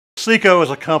SECO is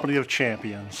a company of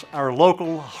champions. Our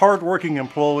local, hard-working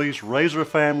employees raise their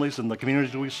families in the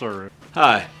communities we serve.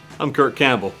 Hi, I'm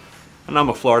Campbell, and I'm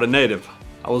a Florida native.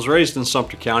 I was raised in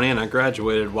Sumter County and I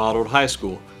graduated Wild Old High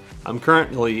School. I'm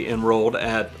currently enrolled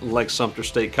at Lake Sumter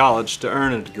State College to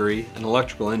earn a degree in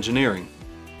electrical engineering.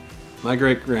 My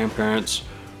great-grandparents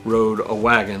rode a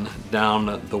wagon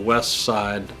down the west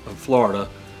side of Florida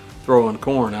throwing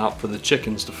corn out for the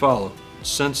chickens to follow.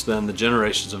 Since then, the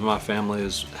generations of my family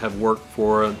have worked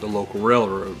for the local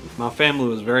railroad. My family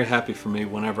was very happy for me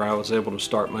whenever I was able to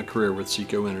start my career with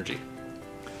SECO Energy.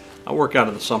 I work out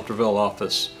of the Sumterville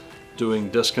office doing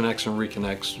disconnects and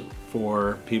reconnects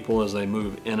for people as they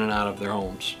move in and out of their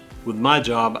homes. With my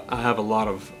job, I have a lot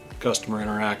of customer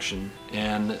interaction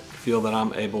and feel that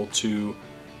I'm able to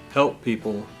help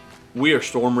people. We are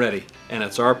storm ready, and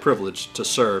it's our privilege to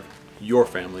serve your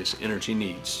family's energy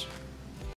needs.